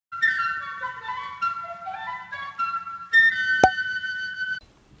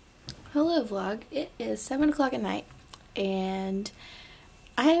Hello vlog, it is 7 o'clock at night and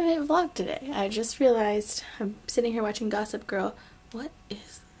I haven't vlogged today. I just realized I'm sitting here watching Gossip Girl. What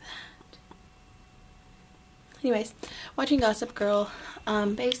is that? Anyways, watching Gossip Girl.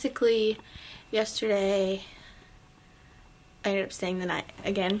 Basically yesterday I ended up staying the night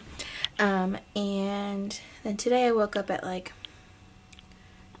again. And then today I woke up at like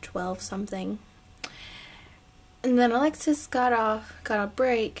 12 something. And then Alexis got a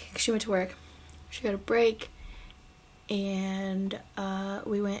break, 'cause she went to work. She got a break, and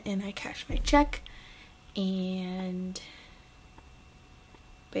we went and I cashed my check, and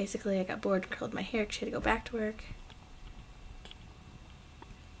basically I got bored and curled my hair because she had to go back to work.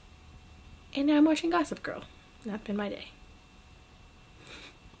 And now I'm watching Gossip Girl. That's been my day.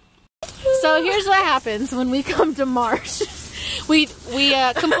 So here's what happens when we come to Marsh. We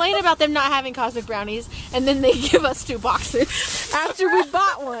complain about them not having cosmic brownies, and then they give us 2 boxes after we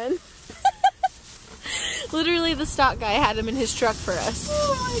bought one. Literally, the stock guy had them in his truck for us.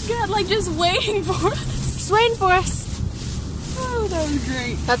 Oh my god, like just waiting for us. Just waiting for us. Oh, that was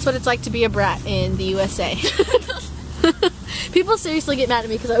great. That's what it's like to be a brat in the USA. People seriously get mad at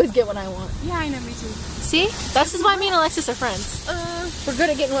me because I always get what I want. Yeah, I know, me too. See? That's just why me and Alexis are friends. We're good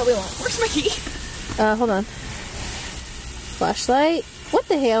at getting what we want. Where's my key? Hold on. Flashlight? What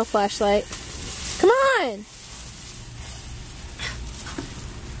the hell, flashlight? Come on!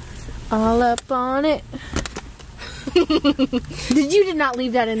 All up on it. Did not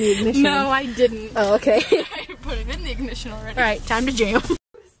leave that in the ignition? No, I didn't. Oh, okay. I put it in the ignition already. Alright, time to jam.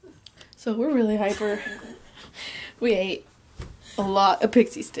 So we're really hyper. We ate a lot of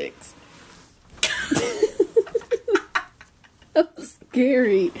pixie sticks. That's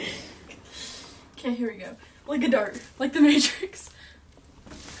scary. Okay, here we go. Like a dart. Like the Matrix.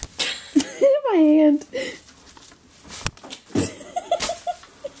 My hand.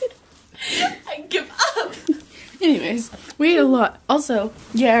 I give up. Anyways, we ate a lot. Also,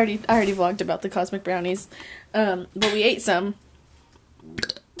 yeah, I already vlogged about the cosmic brownies. But we ate some.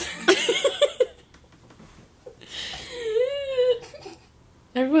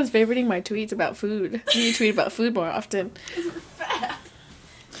 Everyone's favoriting my tweets about food. I need to tweet about food more often. Fat.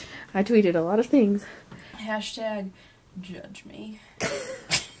 I tweeted a lot of things. Hashtag judge me.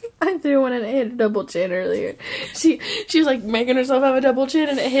 I threw one and it hit a double chin earlier. She was like making herself have a double chin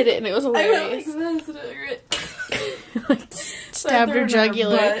and it hit it and it was hilarious. I went like this and Like, stabbed her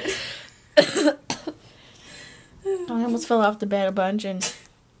jugular. I almost fell off the bed a bunch and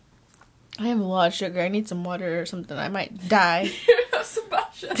I have a lot of sugar. I need some water or something. I might die.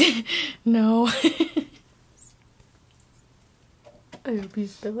 No. I hope you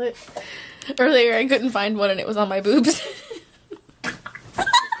spill it. Earlier I couldn't find one and it was on my boobs.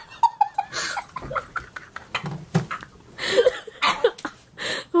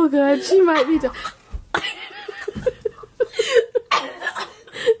 Oh god, she might be done.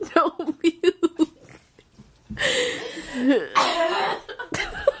 Don't puke.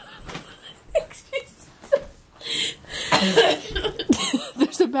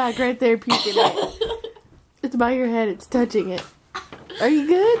 There's a bag right there puking it. It's by your head, it's touching it. Are you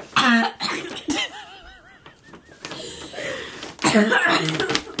good?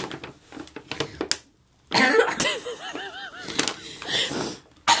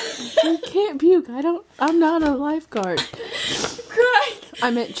 You can't puke. I'm not a lifeguard. I'm crying. I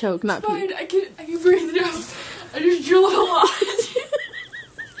meant choke, not Fine, puke. I can breathe it out. I just drilled a lot.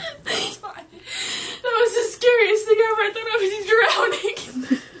 It's fine. That was the scariest thing ever. I thought I was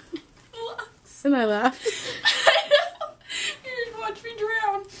drowning. And I laughed. I know. You just watched me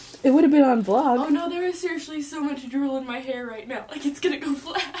drown. It would have been on vlog. Oh no, there is seriously so much drool in my hair right now. Like it's gonna go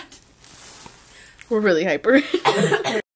flat. We're really hyper.